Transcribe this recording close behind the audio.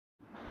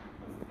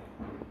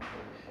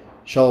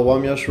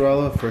Shalom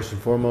Yasharallah. First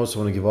and foremost, I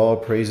want to give all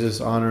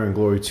praises, honor, and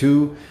glory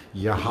to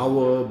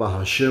Yahweh,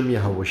 Bahashim,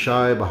 Yahweh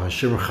Shai,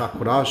 Bahashim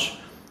Chakorash.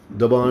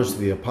 Double honors to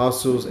the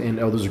apostles and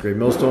elders of Great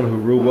Millstone who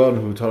rule well and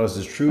who taught us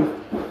this truth.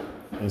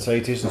 And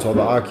salutations to all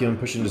the Akim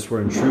pushing this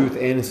word in truth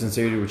and in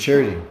sincerity with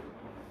charity.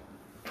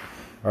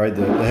 All right,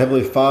 the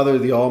Heavenly Father,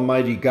 the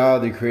Almighty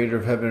God, the Creator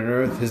of heaven and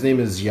earth. His name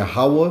is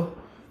Yahweh.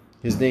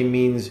 His name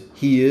means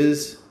He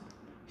is,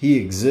 He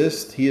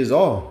exists, He is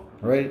all.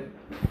 All right.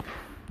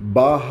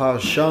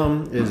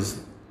 Bahasham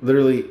is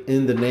literally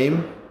in the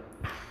name,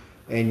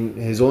 and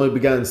His only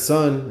begotten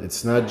Son,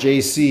 it's not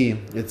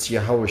JC, it's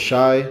Yahweh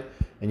Shai,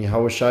 and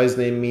Yahweh Shai's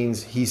name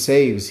means He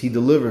saves, He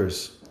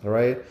delivers, all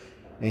right?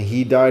 And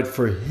He died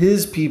for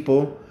His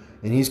people,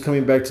 and He's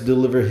coming back to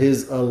deliver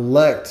His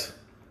elect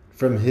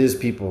from His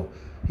people.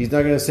 He's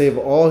not going to save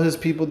all His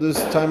people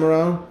this time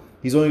around.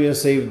 He's only going to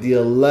save the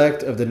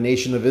elect of the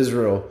nation of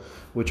Israel,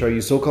 which are you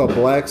so-called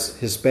blacks,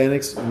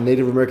 Hispanics,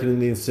 Native American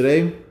Indians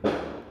today,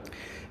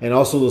 and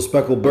also the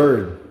speckled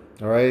bird,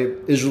 all right?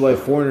 Israelite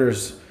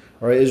foreigners,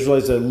 all right?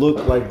 Israelites that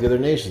look like the other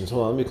nations.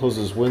 Hold on, let me close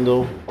this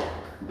window.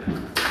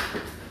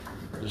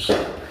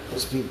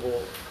 These people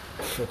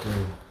are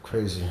fucking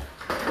crazy.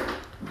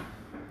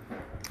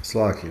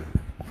 Slack you.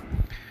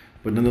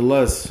 But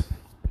nonetheless,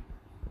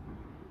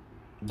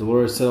 the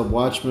Lord set up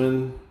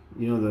watchmen,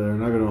 that are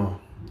not going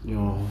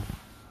to,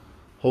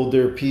 hold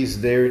their peace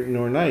day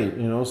nor night,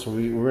 So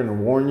we're going to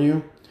warn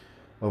you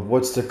of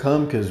what's to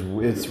come because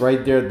it's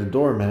right there at the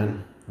door,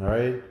 man. All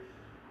right.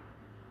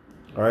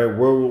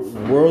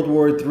 World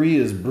War III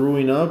is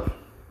brewing up.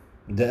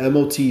 The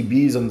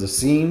MOTB is on the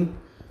scene.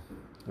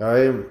 All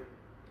right.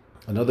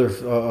 Another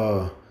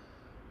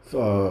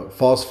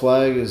false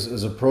flag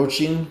is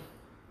approaching.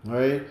 All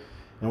right.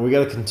 And we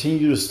got to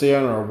continue to stay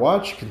on our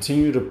watch.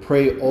 Continue to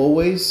pray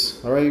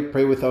always. All right.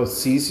 Pray without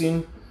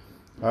ceasing.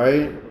 All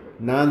right.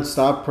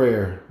 Non-stop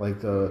prayer.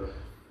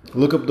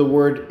 Look up the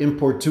word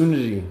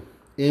importunity.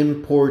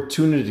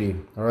 Importunity.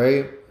 All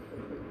right.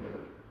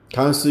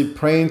 Constantly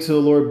praying to the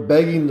Lord,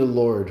 begging the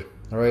Lord,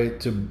 all right,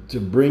 to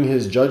bring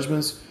His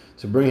judgments,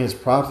 to bring His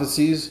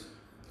prophecies,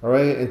 all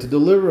right, and to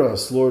deliver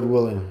us, Lord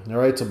willing, all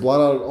right, to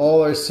blot out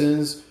all our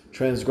sins,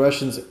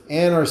 transgressions,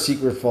 and our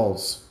secret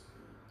faults,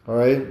 all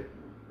right,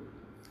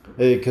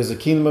 hey, because the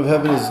kingdom of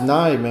heaven is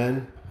nigh,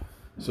 man.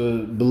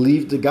 So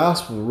believe the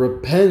gospel,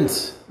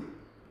 repent,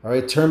 all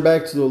right, turn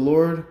back to the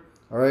Lord,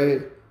 all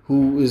right,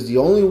 who is the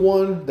only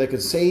one that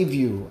could save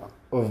you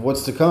of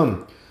what's to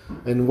come.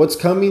 And what's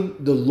coming,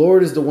 the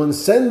Lord is the one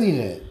sending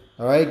it.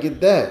 All right,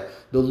 get that.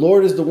 The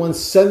Lord is the one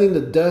sending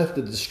the death,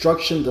 the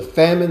destruction, the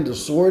famine, the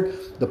sword,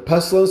 the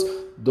pestilence.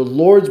 The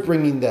Lord's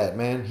bringing that,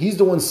 man. He's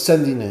the one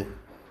sending it.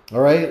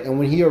 All right, and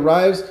when He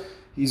arrives,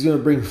 He's going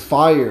to bring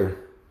fire.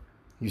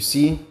 You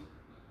see?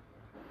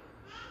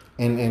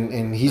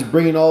 And He's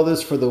bringing all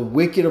this for the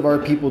wicked of our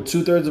people.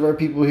 2/3 of our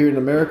people here in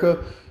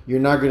America, you're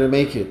not going to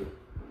make it.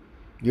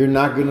 You're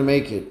not going to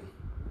make it.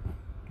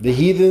 The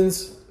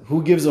heathens,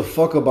 who gives a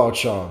fuck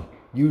about y'all?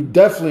 You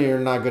definitely are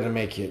not going to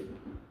make it.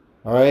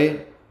 All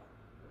right?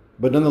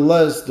 But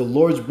nonetheless, the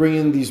Lord's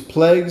bringing these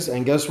plagues,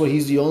 and guess what?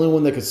 He's the only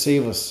one that could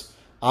save us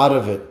out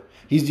of it.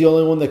 He's the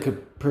only one that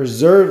could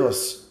preserve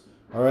us.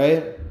 All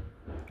right?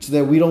 So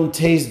that we don't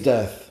taste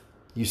death.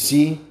 You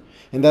see?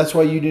 And that's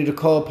why you need to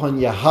call upon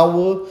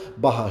Yahweh,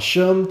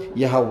 Bahasham,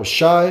 Yahweh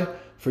Shai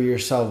for your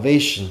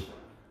salvation.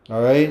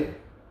 All right?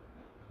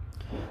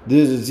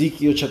 This is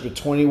Ezekiel chapter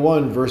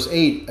 21, verse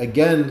 8.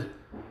 Again,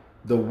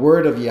 the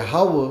word of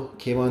Yahweh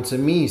came unto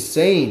me,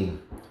 saying,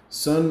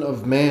 Son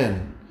of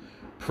man,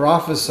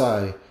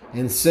 prophesy,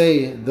 and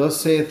say,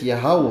 Thus saith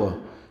Yahweh,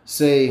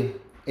 say,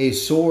 a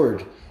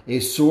sword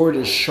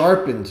is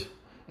sharpened,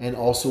 and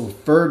also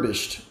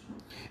furbished.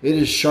 It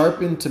is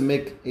sharpened to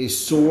make a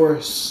sore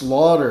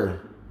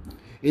slaughter.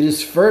 It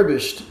is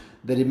furbished,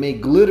 that it may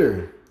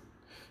glitter.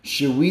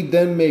 Should we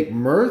then make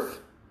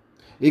mirth?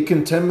 It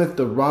contemneth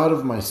the rod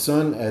of my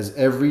son as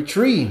every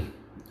tree.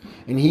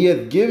 And He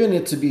hath given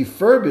it to be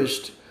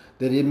furbished,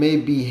 that it may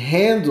be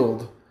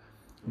handled.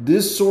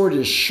 This sword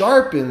is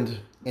sharpened,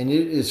 and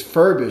it is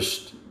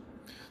furbished,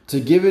 to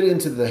give it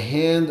into the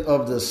hand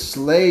of the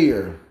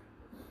slayer.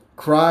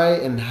 Cry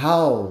and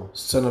howl,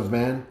 Son of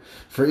man,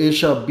 for it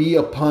shall be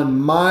upon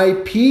my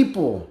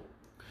people.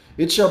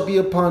 It shall be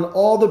upon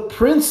all the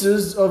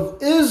princes of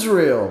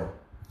Israel.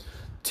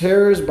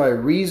 Terrors by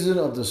reason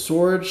of the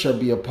sword shall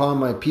be upon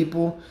my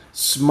people.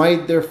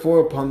 Smite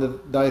therefore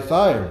upon thy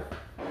thigh.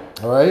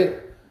 All right.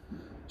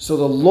 So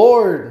the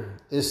Lord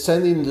is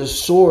sending the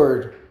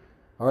sword,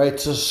 all right,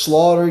 to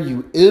slaughter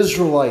you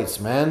Israelites,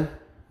 man.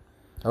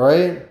 All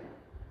right.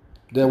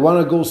 That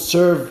want to go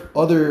serve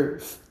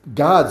other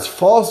gods,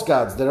 false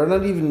gods that are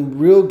not even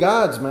real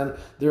gods, man.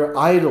 They're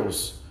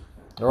idols.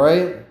 All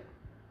right.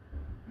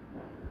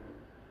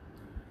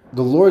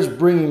 The Lord's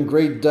bringing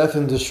great death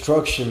and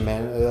destruction,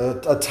 man.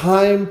 A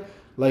time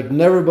like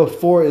never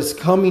before is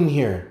coming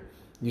here.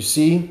 You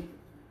see?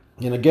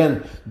 And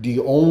again, the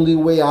only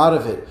way out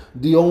of it,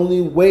 the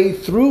only way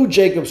through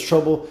Jacob's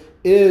trouble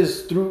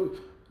is through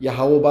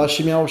Yahweh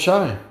Bashim Yahweh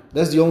Shai.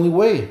 That's the only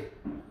way.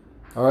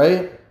 All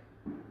right.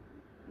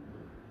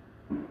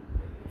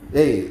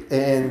 Hey,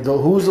 and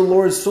who's the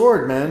Lord's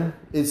sword, man?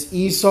 It's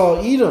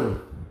Esau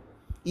Edom.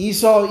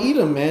 Esau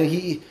Edom, man.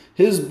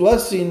 His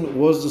blessing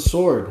was the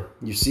sword.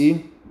 You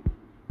see?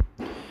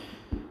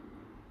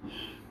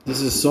 This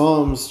is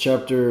Psalms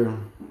chapter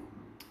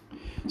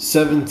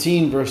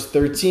 17, verse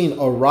 13.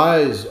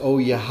 Arise, O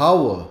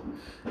Yahweh.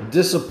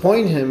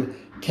 Disappoint him.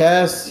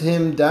 Cast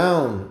him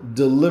down.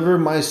 Deliver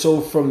my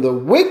soul from the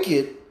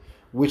wicked,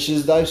 which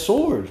is thy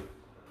sword.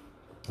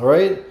 All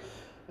right?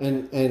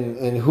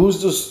 And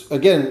who's this?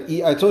 Again,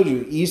 I told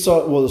you,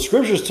 Esau, well, the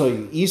scriptures tell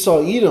you,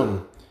 Esau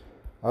Edom,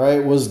 all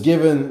right, was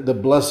given the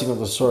blessing of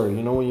the sword.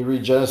 You know, when you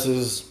read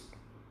Genesis,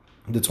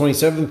 the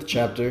 27th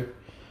chapter,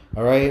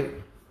 all right?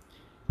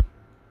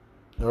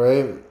 All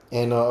right?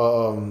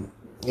 And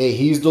hey,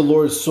 he's the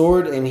Lord's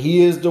sword and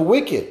he is the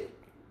wicked.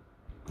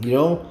 You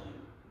know?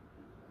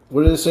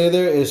 What did it say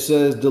there? It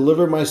says,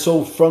 deliver my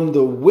soul from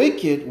the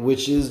wicked,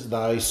 which is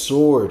thy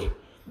sword.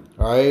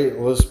 All right?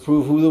 Let's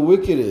prove who the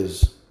wicked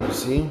is. You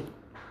see?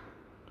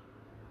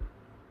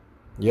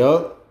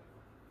 Yup.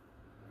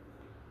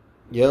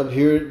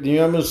 Here, I'm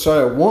going to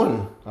start at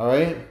 1. All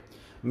right?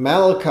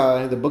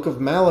 Malachi, the book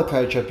of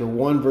Malachi, chapter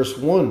 1, verse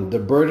 1. The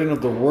burden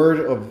of the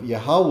word of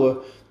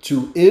Yahweh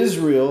to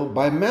Israel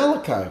by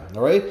Malachi.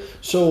 All right?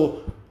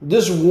 So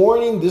this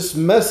warning, this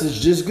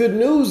message, this good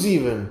news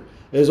even,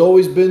 has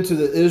always been to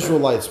the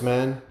Israelites,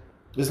 man.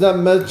 It's not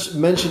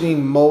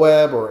mentioning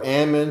Moab or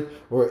Ammon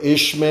or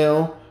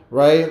Ishmael,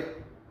 right?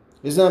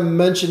 It's not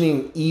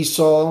mentioning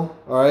Esau, all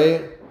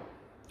right?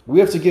 We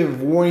have to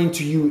give warning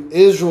to you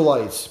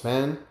Israelites,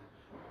 man.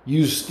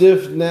 You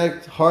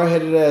stiff-necked,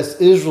 hard-headed ass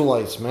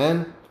Israelites,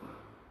 man.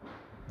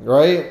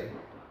 Right?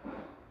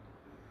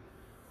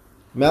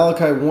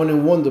 Malachi 1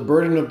 and 1, the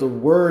burden of the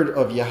word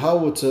of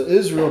Yahweh to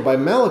Israel by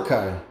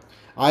Malachi.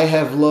 I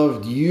have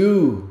loved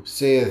you,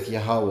 saith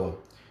Yahweh.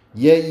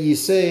 Yet ye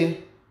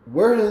say,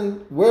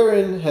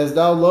 wherein hast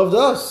thou loved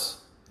us?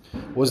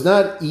 Was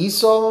not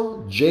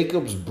Esau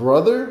Jacob's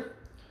brother?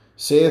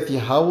 Saith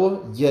Yahweh,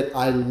 yet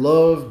I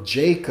loved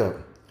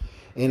Jacob,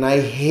 and I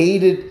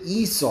hated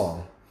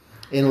Esau,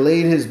 and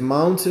laid his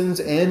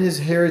mountains and his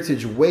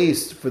heritage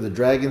waste for the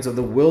dragons of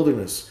the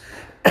wilderness.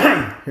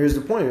 Here's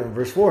the point,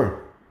 verse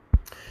 4.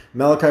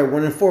 Malachi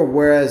 1 and 4.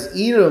 Whereas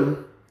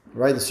Edom,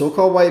 right, the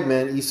so-called white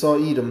man,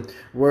 Esau Edom,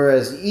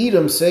 whereas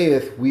Edom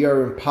saith, we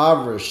are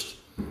impoverished,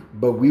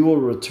 but we will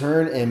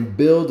return and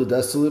build the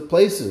desolate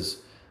places.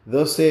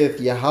 Thus saith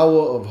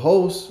Yahweh of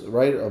hosts,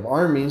 right, of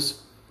armies,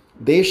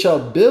 they shall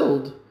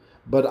build,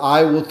 but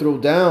I will throw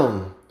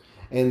down,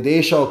 and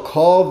they shall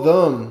call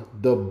them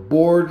the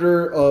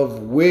border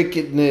of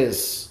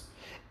wickedness,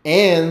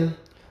 and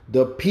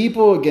the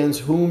people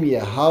against whom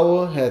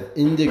Yahweh hath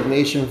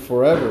indignation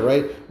forever,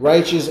 right?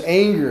 Righteous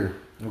anger,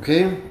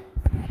 okay?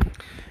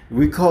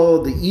 We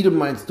call the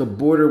Edomites the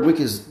border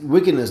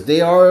wickedness. They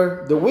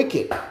are the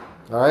wicked,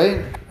 all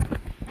right?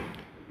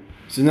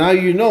 So now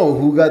you know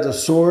who got the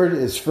sword,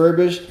 is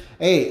furbished.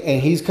 Hey, and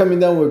he's coming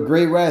down with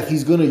great wrath.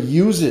 He's going to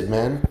use it,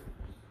 man.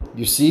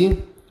 You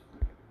see?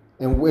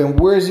 And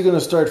where is he going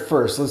to start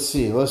first? Let's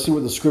see. Let's see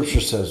what the scripture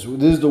says.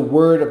 This is the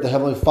word of the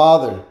Heavenly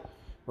Father,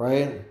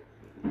 right?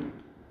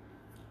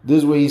 This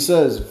is what he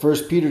says.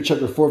 1 Peter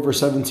chapter 4, verse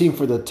 17.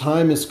 For the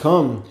time is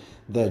come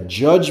that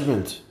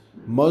judgment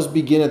must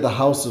begin at the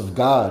house of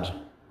God.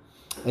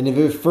 And if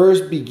it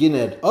first begin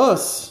at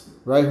us,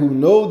 right, who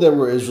know that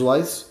we're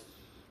Israelites,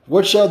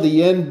 what shall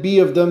the end be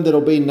of them that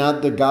obey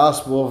not the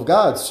gospel of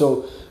God?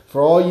 So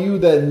for all you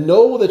that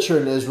know that you're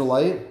an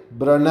Israelite,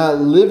 but are not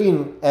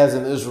living as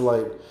an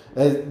Israelite,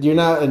 you're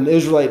not an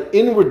Israelite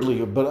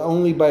inwardly, but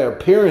only by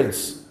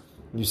appearance.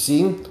 You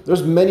see,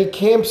 there's many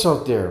camps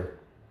out there,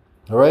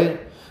 all right?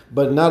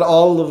 But not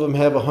all of them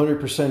have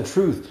 100%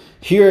 truth.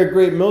 Here at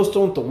Great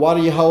Millstone, the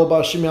Wadi Yahweh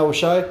Bashim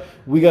Yahushai,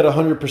 we got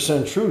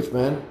 100% truth,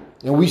 man.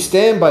 And we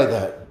stand by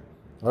that,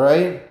 all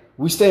right?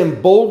 We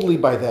stand boldly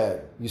by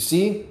that, you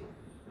see?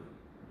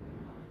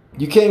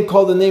 You can't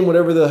call the name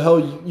whatever the hell,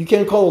 you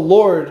can't call the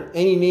Lord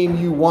any name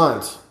you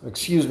want.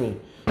 Excuse me.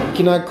 You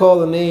cannot call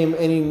the name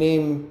any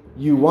name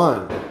you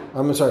want.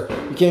 I'm sorry.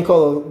 You can't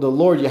call the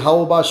Lord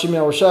Yahweh Bashim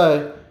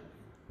Yahushai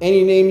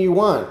any name you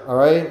want. All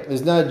right.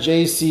 It's not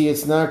JC.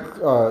 It's not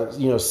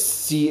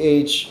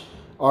CHRIST.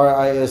 All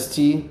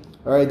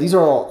right. These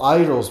are all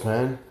idols,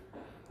 man.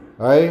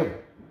 All right.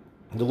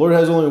 The Lord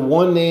has only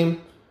one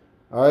name.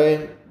 All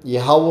right.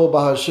 Yahweh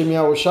Bashim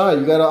Yahushai.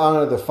 You got to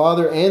honor the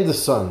Father and the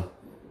Son.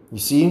 You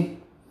see?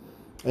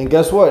 And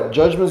guess what?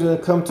 Judgment is going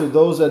to come to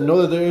those that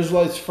know that they're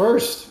Israelites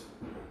first.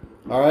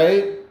 All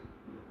right?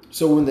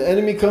 So when the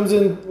enemy comes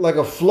in like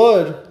a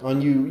flood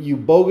on you, you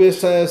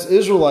bogus-ass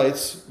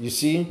Israelites, you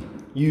see?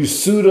 You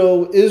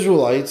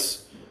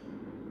pseudo-Israelites.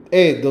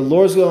 Hey, the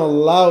Lord's going to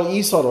allow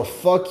Esau to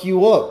fuck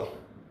you up.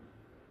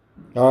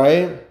 All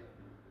right?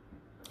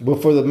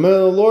 But for the men of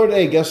the Lord,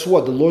 hey, guess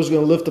what? The Lord's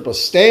going to lift up a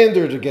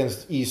standard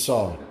against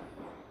Esau.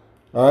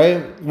 All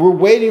right, we're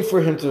waiting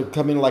for him to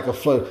come in like a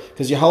flood,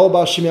 because Yahweh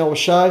Bashim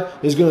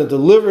Yahushai is going to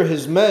deliver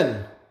his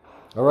men.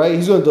 All right,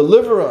 he's going to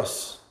deliver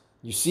us.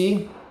 You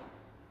see?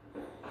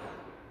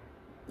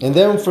 And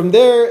then from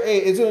there, hey,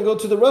 it's going to go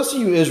to the rest of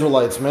you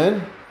Israelites,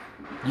 man.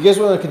 You guys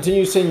want to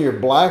continue saying you're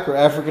black or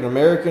African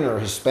American or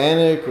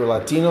Hispanic or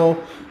Latino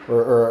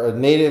or a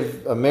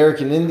Native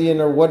American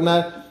Indian or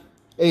whatnot?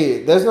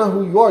 Hey, that's not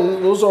who you are.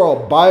 Those are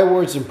all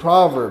bywords and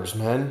proverbs,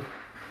 man.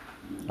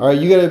 All right,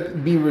 you got to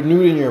be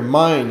renewed in your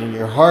mind and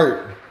your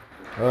heart.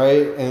 All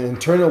right,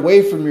 and turn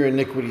away from your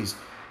iniquities.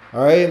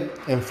 All right,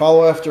 and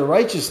follow after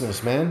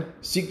righteousness, man.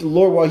 Seek the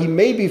Lord while he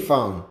may be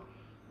found.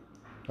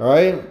 All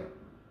right.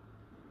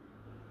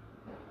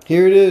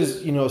 Here it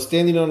is,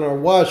 standing on our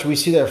watch. We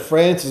see that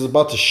France is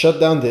about to shut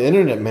down the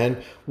internet,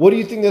 man. What do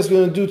you think that's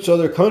going to do to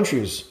other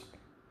countries?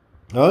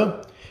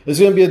 Huh? It's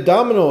going to be a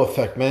domino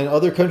effect, man.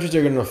 Other countries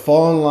are going to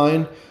fall in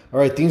line. All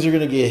right, things are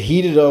going to get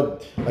heated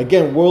up.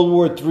 Again, World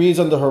War III is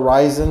on the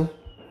horizon.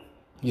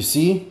 You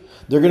see?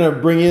 They're going to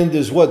bring in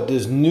this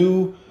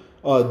new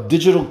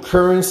digital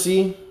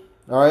currency,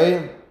 all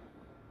right,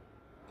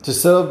 to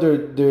set up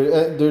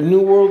their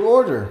new world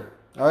order.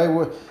 All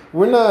right,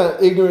 we're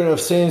not ignorant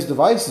of Satan's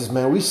devices,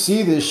 man. We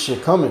see this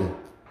shit coming.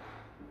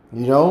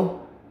 Yeah,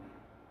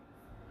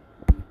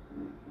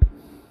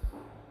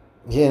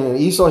 and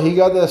Esau, he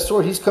got that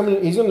sword. He's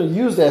coming. He's going to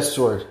use that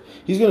sword.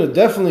 He's going to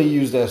definitely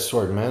use that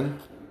sword, man.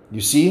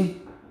 You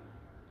see?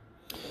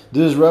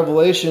 This is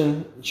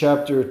Revelation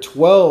chapter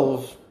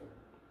 12,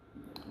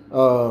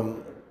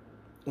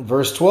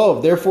 verse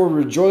 12. Therefore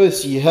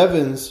rejoice, ye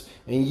heavens,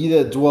 and ye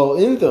that dwell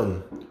in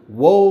them.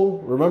 Woe,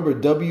 remember,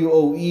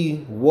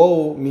 W-O-E,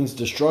 woe means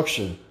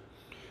destruction.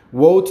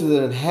 Woe to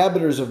the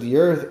inhabitants of the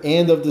earth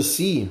and of the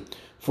sea.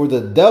 For the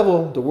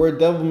devil, the word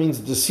devil means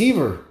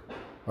deceiver.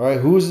 All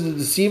right, who is the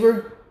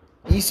deceiver?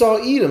 Esau,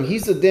 Edom.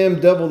 He's the damn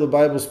devil the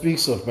Bible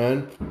speaks of,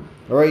 man.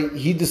 All right,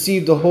 he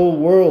deceived the whole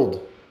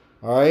world.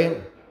 All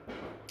right.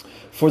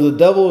 For the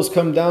devil is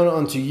come down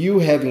unto you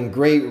having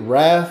great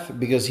wrath,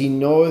 because he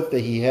knoweth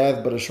that he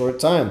hath but a short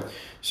time.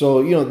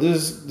 So,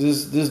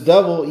 this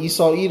devil,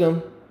 Esau,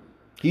 Edom,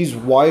 he's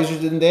wiser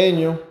than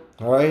Daniel,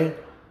 all right?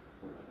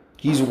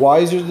 He's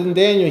wiser than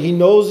Daniel. He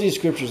knows these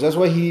scriptures. That's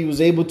why he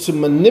was able to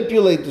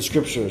manipulate the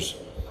scriptures,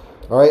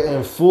 all right,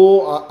 and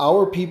fool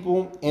our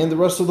people and the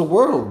rest of the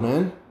world,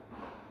 man.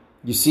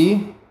 You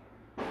see?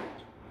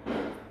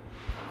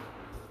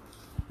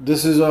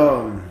 This is,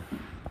 let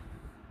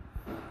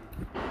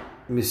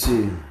me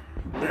see.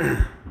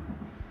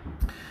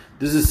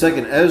 This is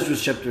 2nd Ezra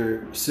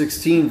chapter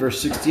 16, verse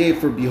 68.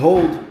 For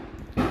behold,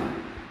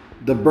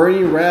 the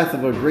burning wrath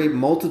of a great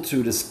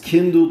multitude is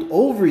kindled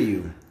over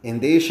you,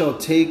 and they shall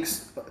take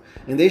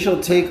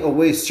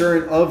away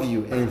certain of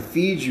you, and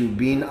feed you,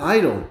 being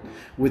idle,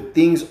 with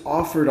things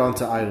offered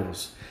unto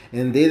idols.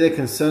 And they that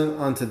consent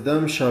unto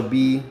them shall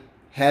be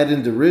had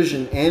in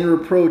derision and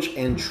reproach,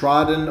 and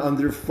trodden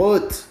under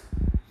foot.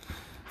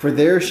 For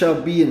there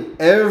shall be in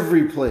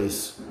every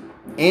place,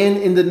 and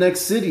in the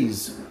next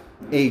cities,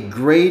 a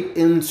great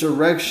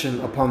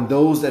insurrection upon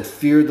those that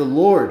fear the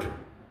Lord.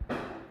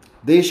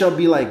 They shall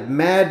be like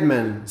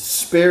madmen,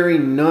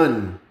 sparing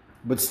none,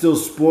 but still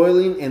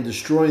spoiling and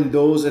destroying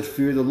those that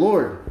fear the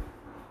Lord.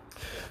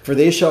 For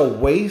they shall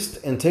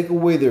waste and take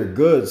away their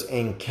goods,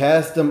 and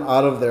cast them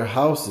out of their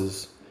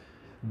houses.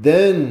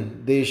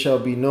 Then they shall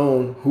be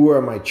known who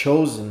are my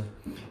chosen,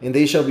 and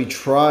they shall be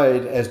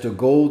tried as the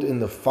gold in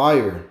the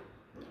fire.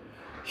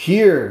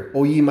 Hear,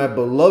 O ye my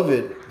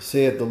beloved,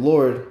 saith the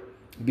Lord.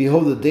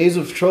 Behold, the days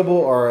of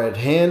trouble are at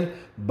hand,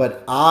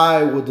 but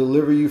I will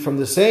deliver you from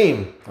the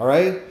same. All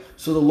right?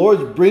 So the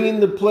Lord's bringing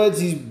the plagues.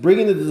 He's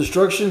bringing the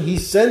destruction.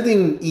 He's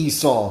sending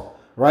Esau,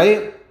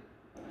 right?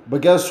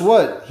 But guess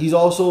what? He's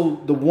also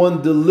the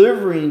one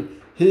delivering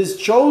his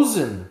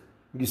chosen.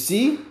 You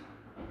see?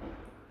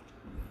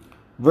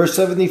 Verse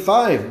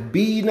 75,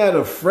 be ye not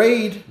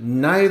afraid,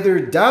 neither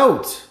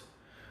doubt.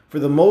 For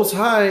the Most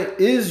High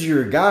is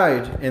your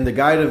guide, and the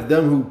guide of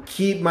them who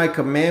keep my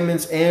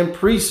commandments and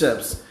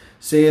precepts,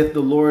 saith the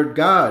Lord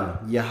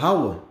God,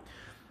 Yahweh.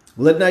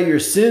 Let not your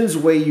sins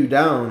weigh you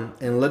down,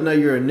 and let not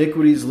your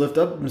iniquities lift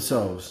up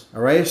themselves.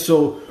 All right?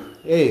 So,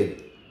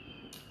 hey,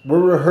 we're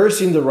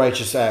rehearsing the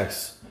righteous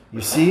acts,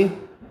 you see?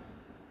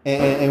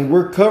 And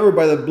we're covered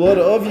by the blood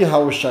of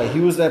Yahushua. He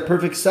was that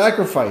perfect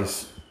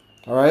sacrifice.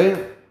 All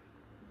right?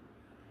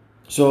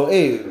 So,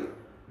 hey,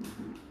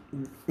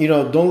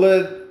 don't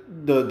let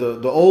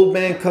the old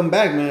man come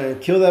back, man.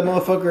 Kill that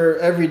motherfucker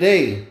every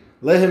day.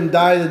 Let him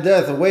die the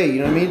death away. You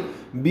know what I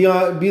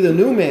mean? Be the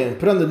new man.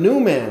 Put on the new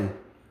man.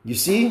 You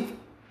see?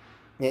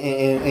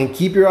 And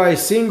keep your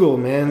eyes single,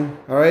 man.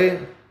 All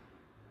right?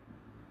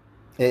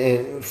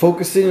 And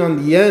focusing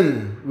on the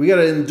end. We got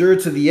to endure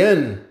to the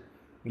end.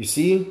 You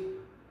see?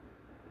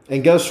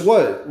 And guess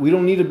what? We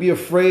don't need to be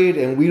afraid,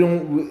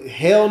 and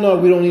hell no,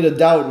 we don't need to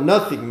doubt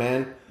nothing,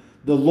 man.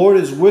 The Lord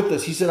is with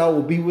us. He said, I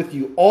will be with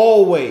you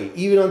always,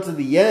 even unto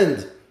the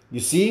end. You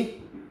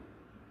see?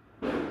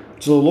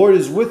 So the Lord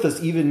is with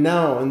us even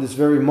now in this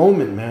very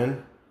moment,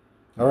 man.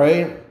 All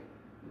right?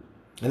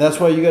 And that's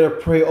why you got to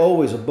pray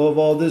always. Above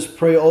all this,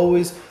 pray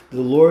always that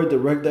the Lord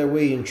direct thy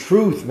way in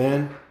truth,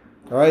 man.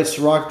 All right?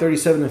 Sirach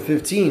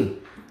 37:15.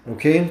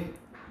 Okay?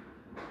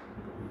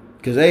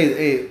 Because,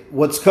 hey,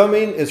 what's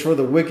coming is for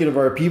the wicked of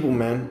our people,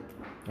 man.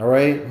 All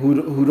right?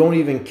 Who don't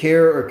even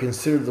care or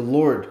consider the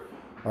Lord.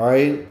 All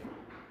right?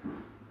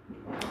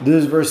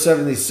 This is verse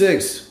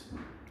 76.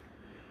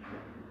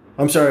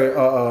 I'm sorry,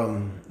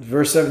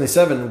 verse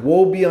 77.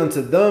 Woe be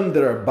unto them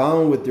that are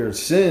bound with their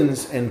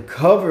sins and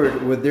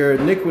covered with their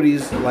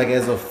iniquities, like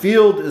as a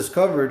field is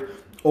covered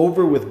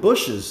over with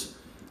bushes,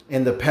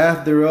 and the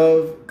path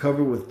thereof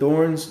covered with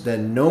thorns, that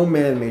no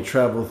man may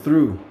travel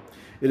through.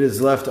 It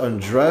is left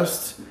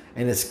undressed,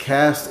 and is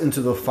cast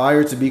into the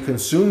fire to be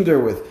consumed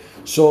therewith.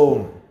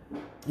 So,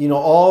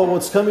 all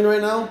what's coming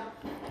right now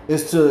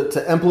is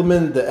to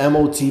implement the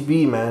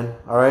MOTB, man.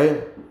 All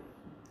right,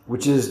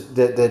 which is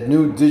that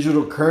new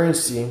digital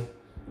currency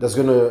that's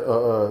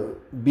gonna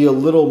be a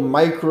little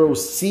micro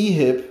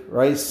CHIP,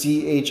 right?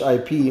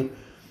 CHIP.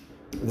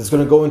 That's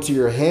gonna go into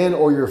your hand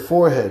or your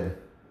forehead.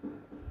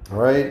 All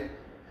right,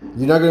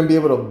 you're not gonna be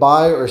able to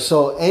buy or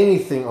sell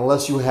anything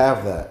unless you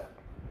have that.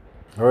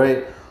 All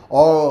right.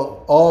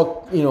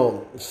 All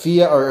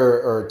fiat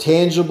or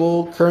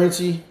tangible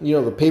currency,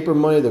 the paper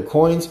money, the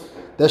coins,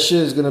 that shit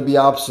is gonna be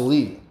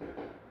obsolete.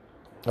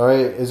 All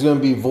right, it's gonna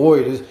be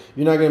void.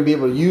 You're not gonna be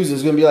able to use it.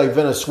 It's gonna be like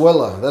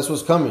Venezuela. That's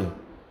what's coming.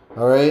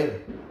 All right,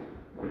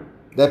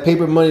 that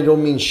paper money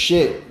don't mean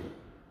shit.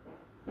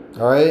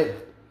 All right,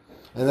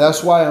 and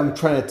that's why I'm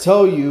trying to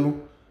tell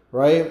you,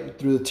 right,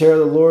 through the terror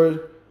of the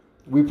Lord,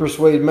 we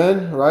persuade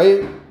men,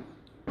 right?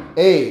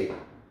 Hey.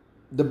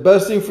 The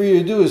best thing for you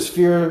to do is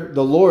fear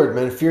the Lord,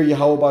 man. Fear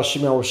Yahweh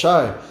B'Shem Yahweh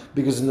Shai.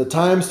 Because in the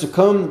times to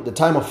come, the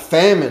time of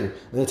famine,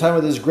 in the time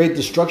of this great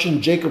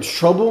destruction, Jacob's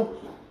trouble,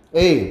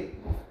 hey,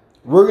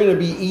 we're going to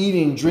be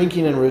eating,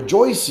 drinking, and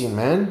rejoicing,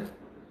 man.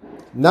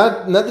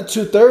 Not the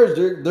 2/3.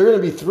 They're going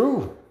to be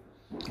through.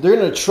 They're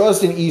going to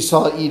trust in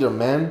Esau, Edom,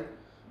 man.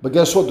 But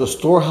guess what? The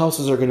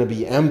storehouses are going to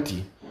be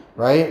empty,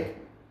 right?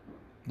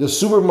 The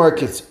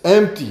supermarket's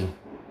empty.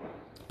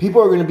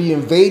 People are going to be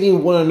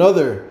invading one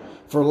another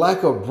for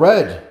lack of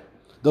bread.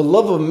 The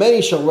love of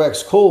many shall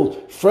wax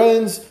cold.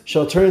 Friends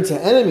shall turn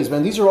into enemies.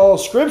 Man, these are all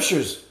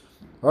scriptures.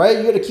 All right,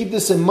 you got to keep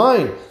this in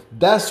mind.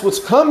 That's what's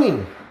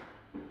coming.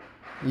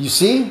 You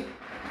see?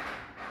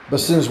 But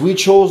since we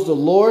chose the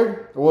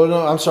Lord,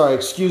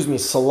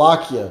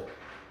 Salakia.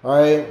 All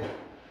right?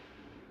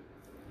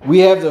 We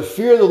have the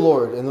fear of the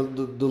Lord.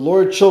 And the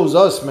Lord chose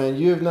us, man.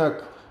 You have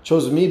not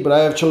chosen me, but I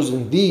have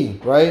chosen thee.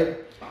 Right?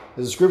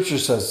 As the scripture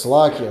says,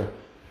 Salakia.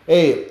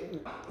 Hey,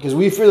 because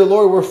we fear the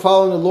Lord, we're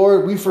following the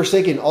Lord, we've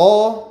forsaken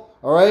all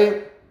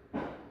right?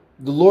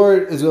 The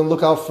Lord is going to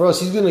look out for us.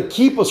 He's going to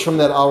keep us from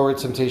that hour of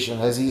temptation,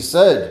 as he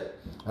said,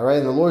 all right?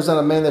 And the Lord's not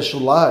a man that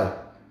shall lie,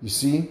 you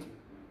see?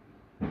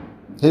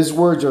 His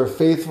words are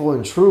faithful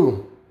and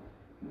true,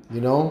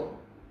 And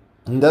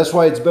that's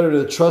why it's better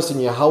to trust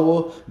in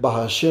Yahweh,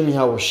 B'Hashem,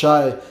 Yahweh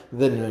Shai,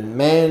 than in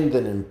man,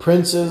 than in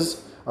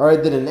princes, all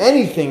right? Than in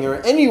anything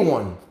or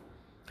anyone,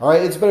 all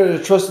right? It's better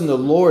to trust in the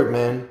Lord,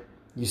 man,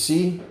 you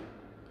see?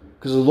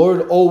 Because the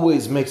Lord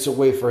always makes a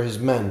way for his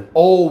men.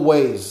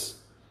 Always.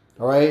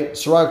 All right?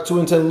 Sirach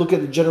 2:10, look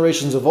at the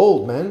generations of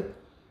old, man.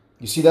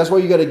 You see, that's why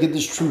you got to get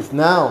this truth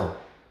now.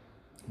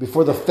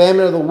 Before the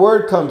famine of the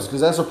word comes,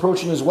 because that's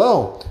approaching as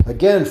well.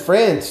 Again,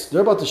 France,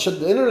 they're about to shut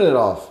the internet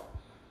off.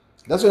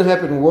 That's going to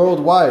happen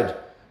worldwide.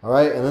 All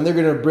right? And then they're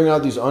going to bring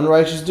out these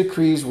unrighteous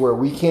decrees where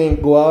we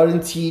can't go out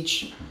and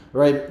teach.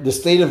 Right? The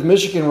state of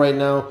Michigan right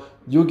now,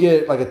 you'll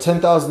get like a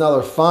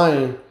 $10,000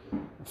 fine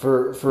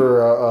for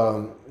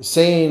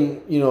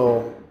saying,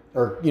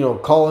 or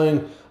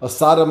calling a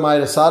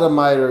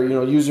sodomite,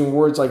 or using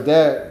words like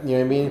that, you know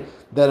what I mean,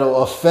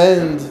 that'll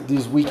offend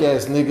these weak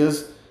ass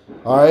niggas.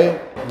 All right,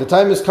 the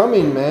time is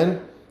coming,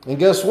 man, and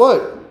guess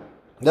what?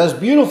 That's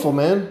beautiful,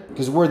 man,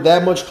 because we're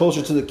that much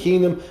closer to the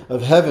kingdom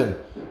of heaven.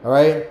 All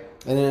right,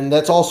 and then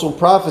that's also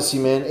prophecy,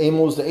 man.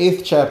 Amos the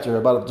 8th chapter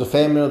about the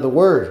famine of the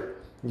word.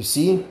 You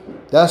see,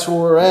 that's where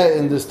we're at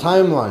in this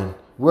timeline.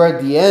 We're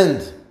at the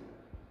end.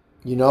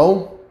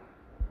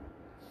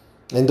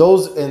 And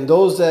those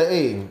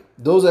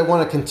that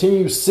want to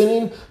continue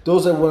sinning,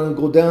 those that want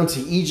to go down to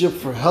Egypt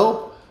for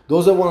help,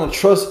 those that want to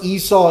trust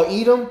Esau,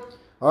 Edom,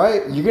 all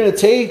right, you're going to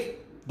take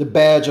the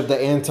badge of the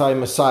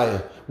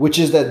anti-Messiah, which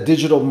is that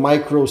digital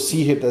micro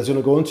CHIP that's going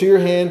to go into your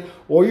hand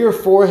or your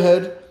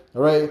forehead,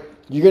 all right?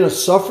 You're going to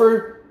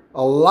suffer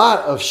a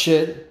lot of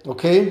shit,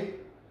 okay?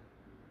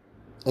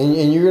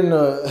 And you're going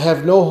to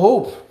have no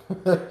hope.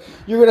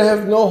 You're going to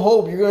have no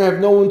hope. You're going to have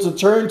no one to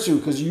turn to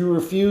because you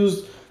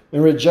refused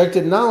and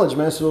rejected knowledge,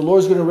 man. So the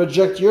Lord's going to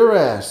reject your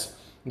ass.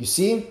 You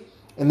see?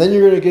 And then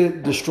you're going to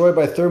get destroyed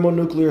by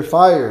thermonuclear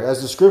fire,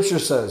 as the scripture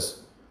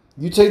says.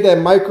 You take that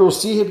micro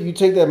CHIP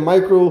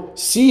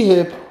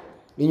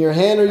in your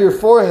hand or your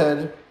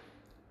forehead,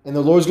 and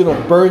the Lord's going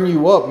to burn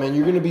you up, man.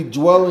 You're going to be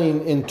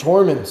dwelling in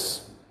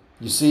torments.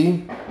 You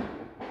see?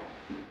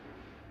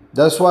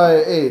 That's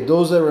why, hey,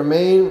 those that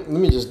remain, let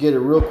me just get it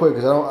real quick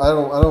because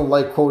I don't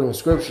like quoting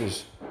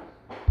scriptures.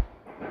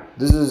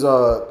 This is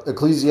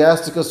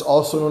Ecclesiasticus,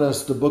 also known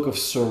as the book of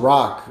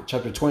Sirach,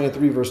 chapter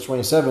 23, verse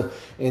 27.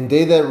 And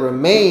they that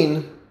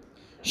remain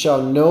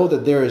shall know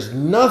that there is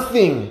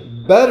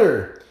nothing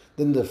better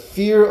than the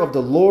fear of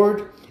the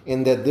Lord,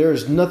 and that there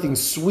is nothing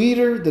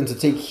sweeter than to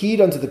take heed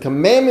unto the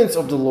commandments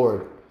of the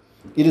Lord.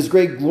 It is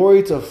great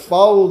glory to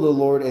follow the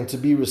Lord, and to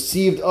be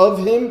received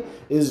of him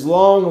is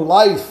long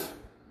life.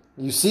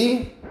 You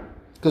see?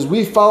 Because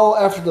we follow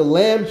after the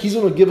Lamb, he's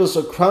going to give us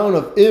a crown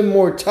of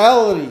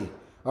immortality.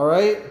 All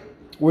right?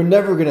 We're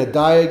never going to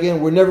die again.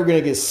 We're never going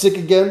to get sick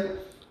again.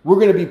 We're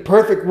going to be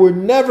perfect. We're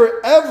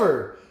never,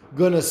 ever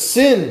going to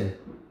sin.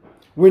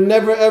 We're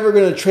never, ever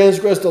going to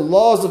transgress the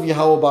laws of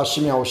Yahweh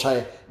B'Shem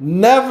Yahushai.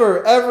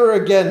 Never, ever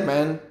again,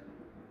 man.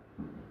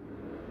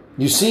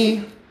 You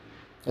see?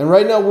 And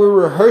right now we're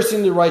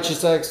rehearsing the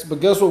righteous acts, but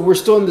guess what? We're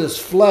still in this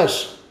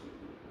flesh.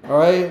 All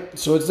right?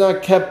 So it's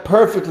not kept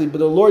perfectly, but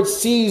the Lord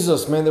sees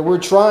us, man, that we're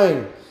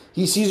trying.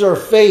 He sees our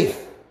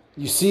faith.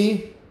 You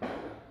see?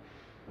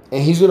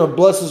 And he's going to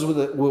bless us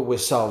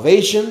with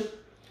salvation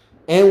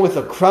and with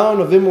a crown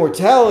of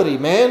immortality,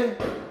 man.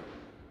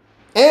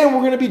 And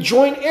we're going to be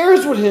joint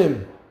heirs with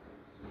him.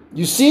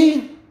 You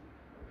see?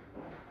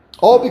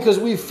 All because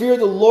we fear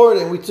the Lord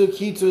and we took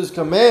heed to his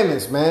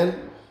commandments,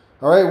 man.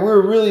 All right?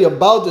 We're really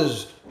about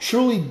this.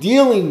 Truly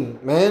dealing,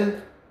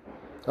 man.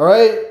 All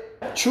right?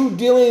 True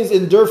dealings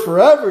endure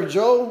forever,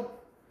 Joe.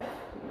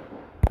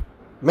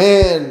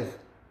 Man.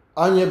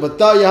 Anya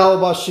Bataya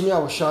Halaba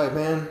Shimya Washai,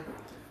 man.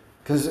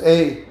 Because,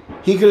 hey,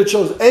 he could have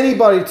chose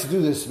anybody to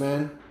do this,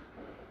 man.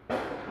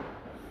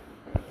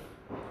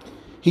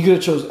 He could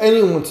have chose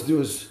anyone to do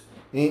this.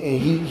 And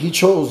he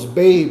chose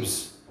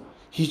babes.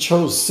 He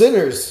chose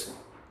sinners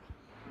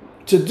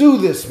to do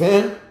this,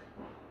 man.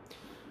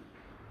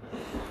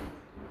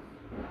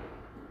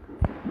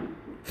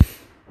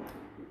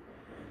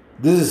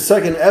 This is 2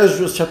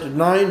 Ezra chapter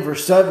 9,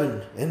 verse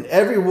 7. And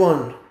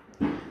everyone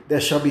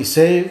that shall be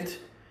saved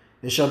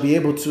and shall be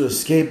able to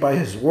escape by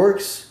his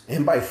works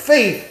and by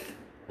faith,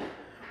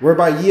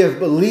 whereby ye have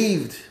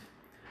believed,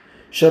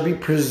 shall be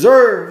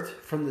preserved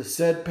from the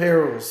said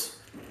perils,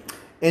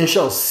 and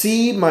shall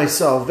see my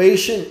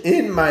salvation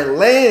in my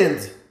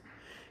land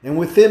and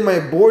within my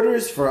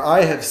borders, for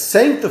I have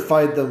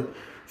sanctified them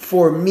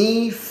for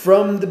me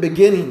from the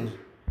beginning.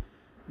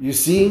 You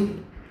see,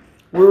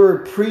 we were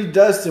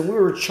predestined. We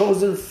were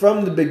chosen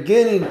from the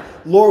beginning.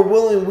 Lord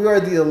willing, we are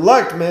the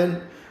elect,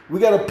 man. We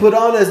got to put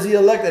on as the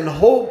elect and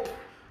hope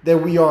that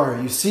we are,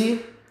 you see?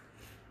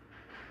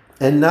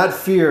 And not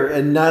fear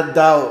and not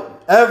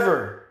doubt,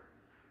 ever.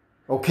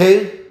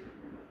 Okay?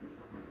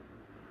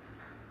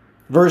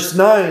 Verse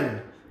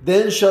 9,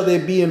 then shall they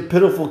be in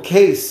pitiful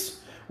case,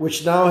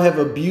 which now have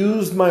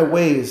abused my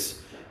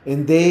ways,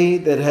 and they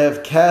that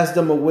have cast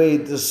them away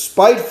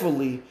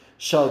despitefully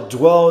shall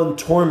dwell in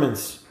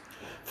torments.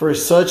 For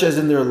such as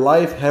in their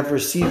life have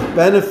received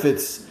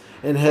benefits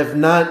and have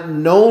not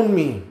known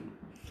me,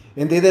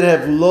 and they that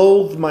have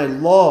loathed my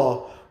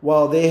law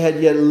while they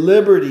had yet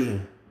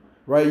liberty.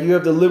 Right? You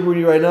have the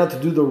liberty right now to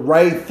do the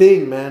right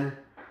thing, man.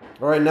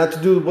 All right, not to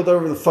do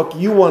whatever the fuck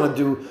you want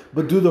to do,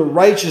 but do the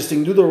righteous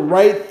thing. Do the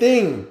right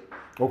thing.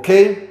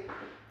 Okay?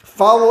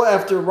 Follow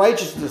after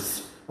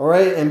righteousness. All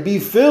right? And be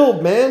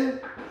filled, man.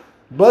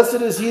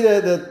 Blessed is he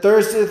that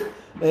thirsteth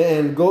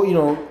and go, you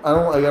know, I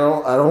don't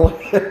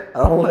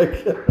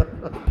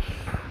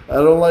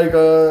like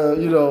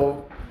you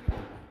know,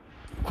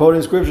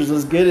 quoting scriptures.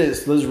 Let's get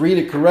it. Let's read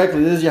it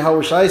correctly. This is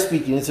Yahweh Shai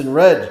speaking. It's in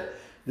red.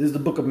 This is the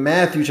book of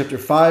Matthew, chapter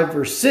 5,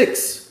 verse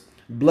 6.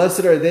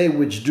 Blessed are they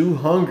which do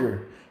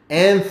hunger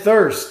and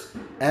thirst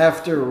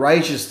after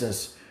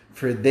righteousness,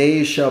 for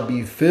they shall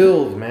be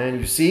filled, man.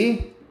 You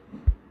see?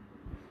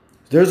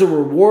 There's a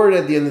reward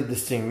at the end of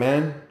this thing,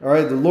 man. All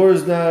right? The Lord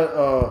is not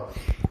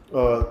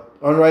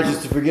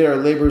unrighteous to forget our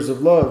labors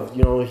of love.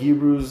 You know,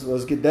 Hebrews,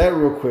 let's get that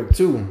real quick,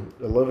 too.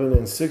 11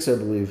 and 6, I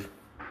believe.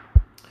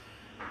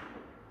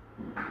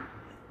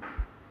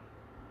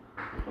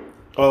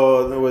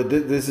 Oh, no, wait,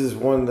 this is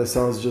one that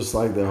sounds just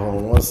like that. Hold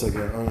on 1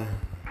 second.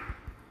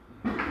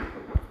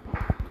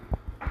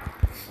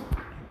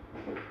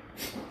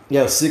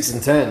 Yeah, 6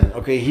 and 10.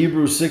 Okay,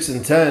 Hebrews 6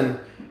 and 10.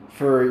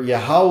 For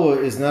Yahweh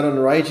is not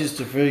unrighteous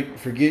to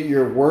forget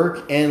your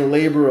work and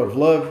labor of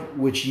love,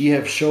 which ye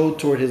have showed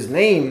toward his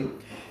name,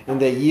 and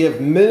that ye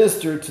have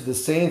ministered to the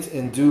saints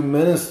and do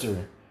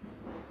minister.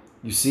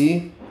 You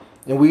see?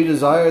 And we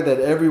desire that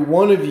every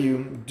one of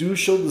you do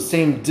show the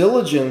same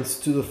diligence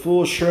to the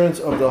full assurance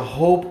of the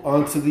hope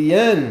unto the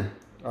end.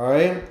 All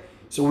right?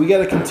 So we got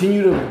to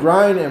continue to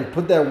grind and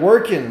put that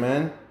work in,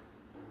 man.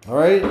 All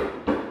right?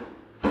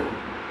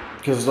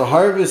 Because the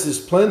harvest is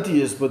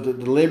plenteous, but the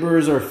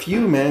laborers are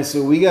few, man.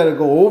 So we got to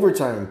go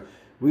overtime.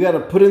 We got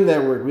to put in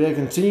that work. We got to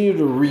continue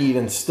to read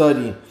and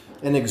study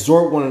and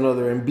exhort one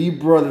another and be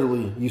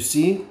brotherly. You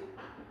see?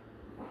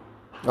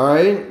 All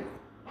right?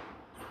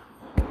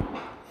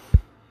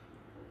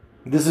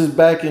 This is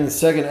back in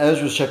 2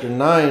 Ezra chapter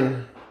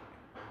 9.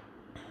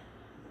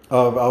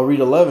 I'll read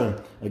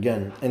 11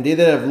 again. And they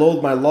that have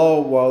loathed my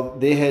law while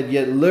they had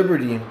yet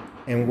liberty,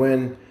 and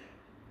when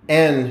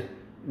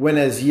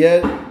as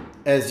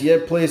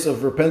yet place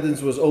of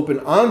repentance was open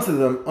unto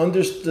them,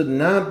 understood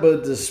not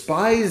but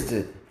despised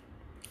it.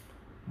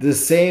 The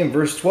same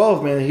verse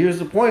 12, man. Here's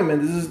the point,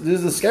 man. This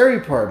is the scary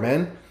part,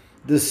 man.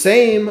 The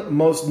same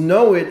must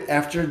know it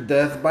after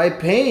death by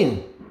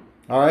pain.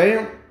 All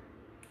right?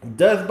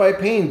 Death by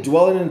pain,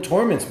 dwelling in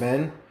torments,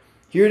 man.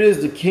 Here it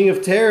is, the king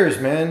of terrors,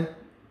 man.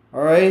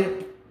 All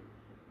right?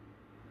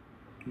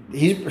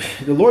 The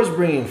Lord's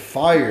bringing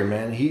fire,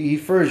 man. He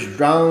first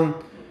drowned.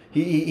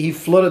 He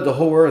flooded the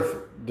whole earth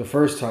the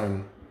first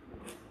time.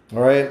 All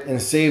right? And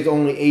saved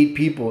only 8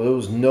 people. It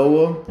was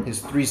Noah,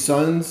 his 3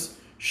 sons,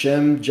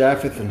 Shem,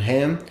 Japheth, and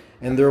Ham,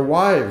 and their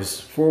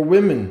wives, 4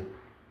 women.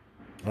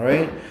 All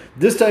right?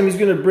 This time he's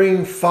going to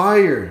bring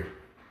fire.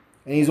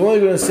 And he's only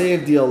going to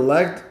save the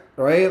elect,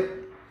 right?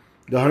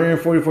 The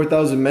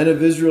 144,000 men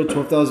of Israel,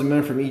 12,000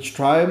 men from each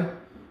tribe.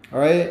 All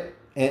right?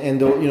 And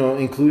the, you know,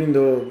 including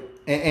the,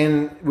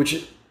 and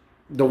which,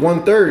 the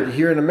 1/3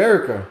 here in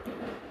America.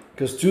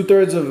 Because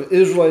 2/3 of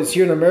Israelites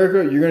here in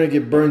America, you're going to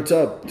get burnt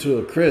up to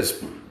a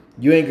crisp.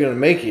 You ain't going to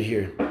make it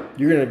here.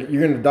 You're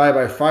going to die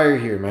by fire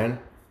here, man.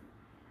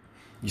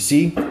 You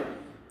see?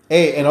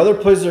 Hey, and other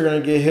places are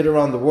going to get hit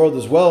around the world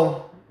as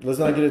well. Let's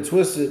not get it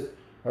twisted.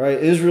 All right,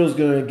 Israel's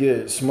going to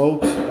get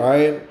smoked. All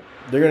right,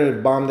 they're going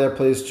to bomb that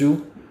place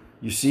too.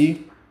 You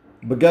see?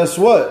 But guess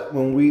what?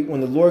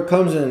 When the Lord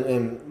comes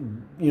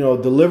and you know,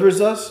 delivers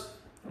us,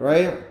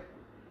 right?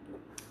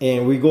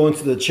 And we go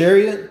into the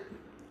chariot.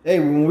 Hey,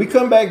 when we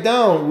come back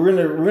down, we're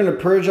gonna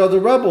purge out the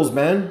rebels,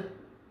 man.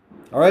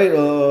 All right,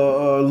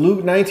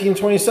 Luke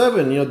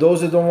 19:27. You know,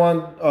 those that don't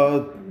want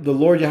the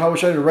Lord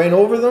Yahushua to reign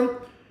over them,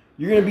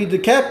 you're going to be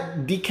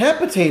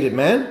decapitated,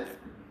 man.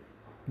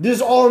 This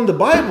is all in the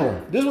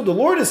Bible. This is what the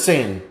Lord is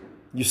saying.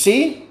 You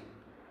see?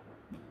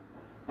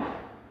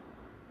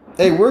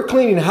 Hey, we're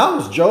cleaning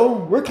house, Joe.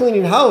 We're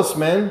cleaning house,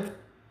 man.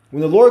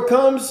 When the Lord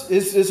comes,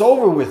 it's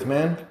over with,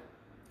 man.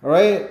 All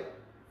right?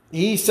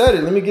 He said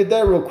it. Let me get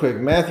that real quick.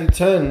 Matthew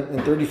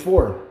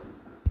 10:34.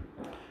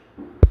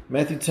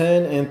 Matthew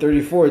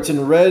 10:34. It's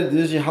in red.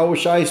 This is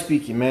Yahushua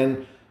speaking,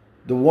 man.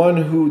 The one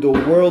who the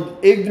world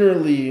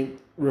ignorantly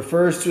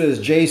refers to as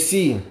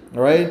JC.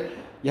 All right?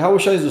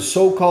 Yahushua is a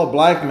so-called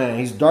black man.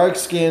 He's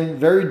dark-skinned,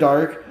 very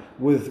dark,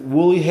 with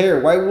woolly hair.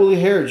 White woolly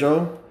hair,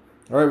 Joe.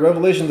 All right,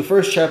 Revelation, the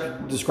first chapter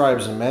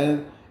describes him,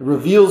 man. It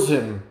reveals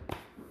him.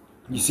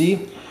 You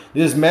see?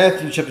 This is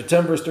Matthew chapter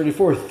 10, verse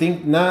 34.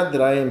 Think not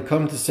that I am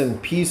come to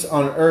send peace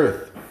on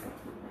earth.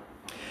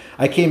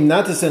 I came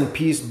not to send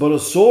peace, but a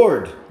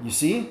sword. You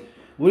see?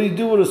 What do you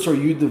do with a sword?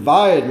 You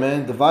divide,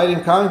 man. Divide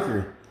and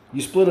conquer.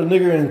 You split a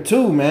nigger in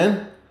 2,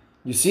 man.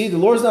 You see? The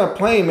Lord's not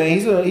playing, man.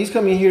 He's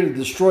coming here to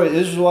destroy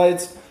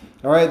Israelites,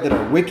 all right, that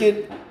are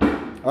wicked.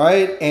 All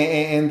right?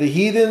 And the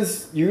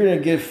heathens, you're going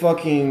to get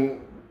fucking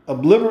I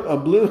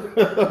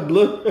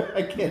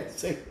can't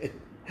say it.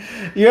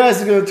 Your ass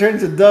is going to turn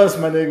to dust,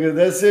 my nigga.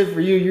 That's it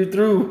for you. You're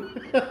through.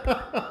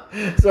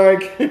 Sorry, I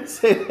can't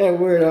say that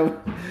word.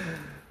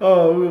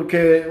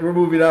 Okay. We're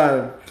moving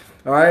on.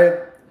 All right.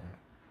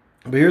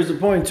 But here's the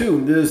point,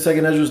 too. This is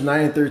 2 Ezra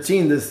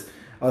 9:13. This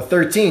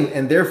 13.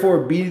 And therefore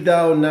be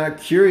thou not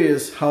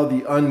curious how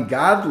the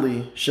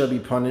ungodly shall be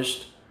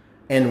punished,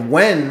 and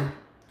when,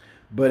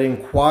 but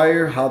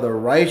inquire how the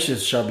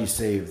righteous shall be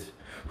saved,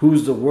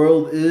 whose the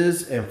world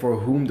is and for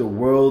whom the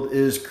world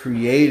is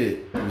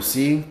created. You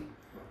see?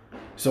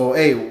 So,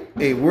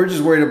 hey, we're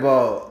just worried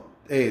about,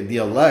 the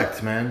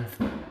elect, man.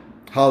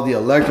 How the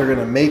elect are going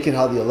to make it,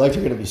 how the elect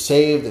are going to be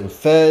saved and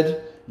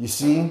fed. You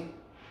see?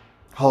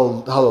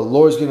 How the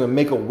Lord's going to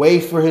make a way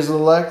for his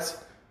elect.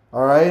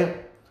 All right?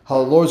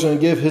 How the Lord's going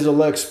to give his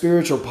elect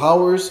spiritual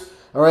powers.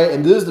 All right?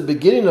 And this is the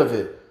beginning of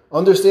it.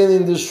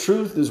 Understanding this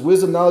truth, this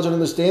wisdom, knowledge, and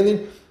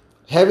understanding,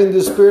 having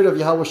the spirit of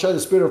Yahushua, the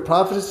spirit of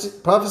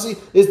prophecy,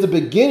 is the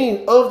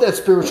beginning of that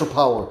spiritual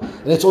power.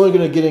 And it's only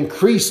going to get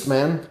increased,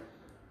 man.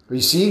 You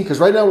see? Because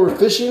right now we're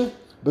fishing,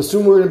 but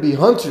soon we're going to be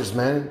hunters,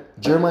 man.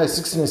 Jeremiah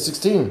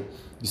 16:16.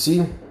 You see?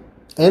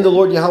 And the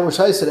Lord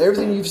Yahushua said,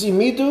 everything you've seen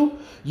me do,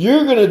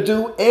 you're going to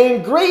do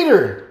and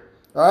greater.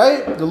 All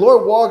right? The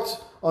Lord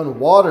walked on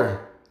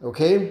water.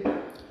 Okay?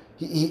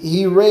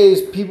 He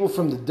raised people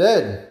from the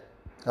dead.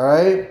 All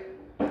right?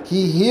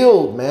 He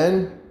healed,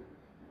 man.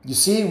 You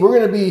see, we're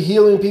going to be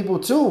healing people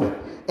too.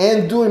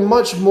 And doing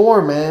much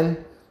more,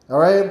 man. All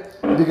right?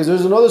 Because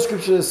there's another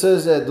scripture that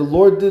says that the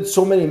Lord did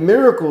so many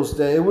miracles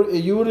that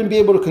you wouldn't be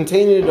able to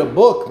contain it in a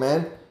book,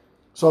 man.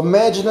 So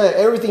imagine that.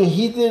 Everything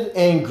he did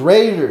and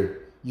greater.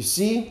 You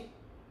see?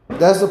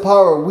 That's the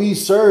power we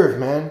serve,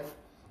 man.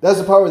 That's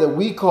the power that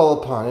we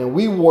call upon and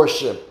we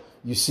worship.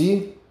 You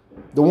see?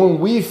 The one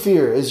we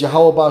fear is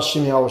Yahweh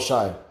Ba'Shem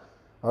Yahushai.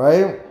 All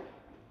right?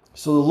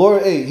 So the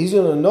Lord, he's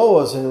going to know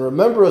us and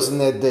remember us in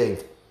that day.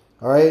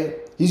 All right?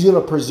 He's going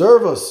to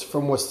preserve us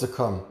from what's to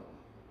come.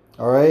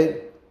 All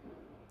right?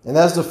 And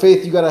that's the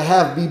faith you got to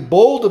have. Be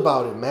bold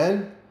about it,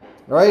 man.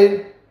 All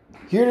right?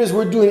 Here it is.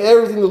 We're doing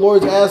everything the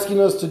Lord's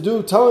asking us to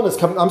do. Telling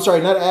us,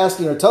 not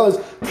asking or telling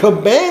us,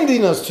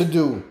 commanding us to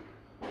do.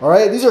 All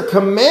right? These are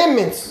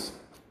commandments.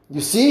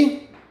 You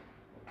see?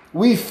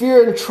 We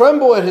fear and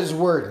tremble at his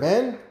word,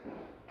 man.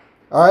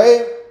 All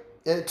right?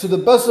 To the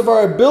best of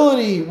our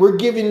ability, we're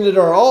giving it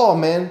our all,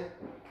 man.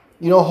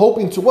 You know,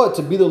 hoping to what?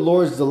 To be the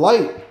Lord's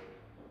delight.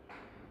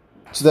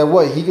 So that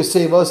what? He could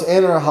save us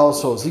and our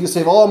households. He could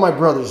save all my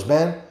brothers,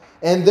 man.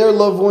 And their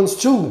loved ones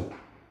too.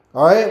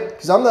 All right?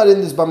 Because I'm not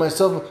in this by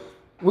myself.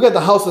 We got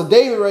the house of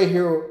David right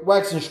here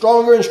waxing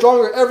stronger and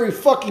stronger every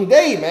fucking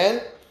day,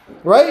 man.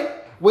 Right?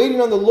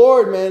 Waiting on the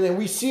Lord, man. And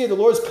we see it. The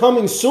Lord's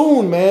coming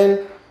soon,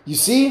 man. You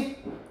see?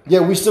 Yeah,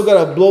 we still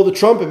got to blow the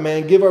trumpet,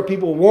 man. Give our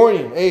people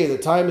warning. Hey, the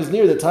time is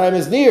near. The time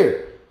is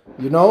near.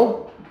 You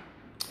know?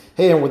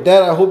 Hey, and with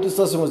that, I hope this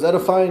lesson was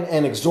edifying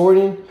and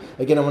exhorting.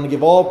 Again, I want to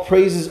give all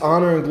praises,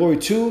 honor, and glory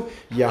to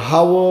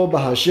Yahweh,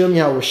 Bahashim,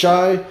 Yahweh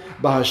Shai,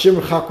 Bahashim,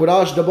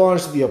 Chakodash, double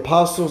honors to the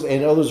apostles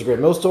and others of Great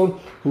Millstone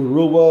who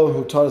rule well and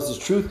who taught us this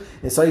truth.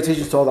 And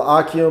salutations to all the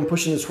Akim,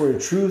 pushing this word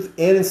in truth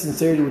and in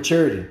sincerity with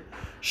charity.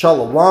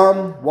 Shalom,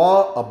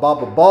 wa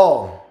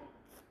abababal.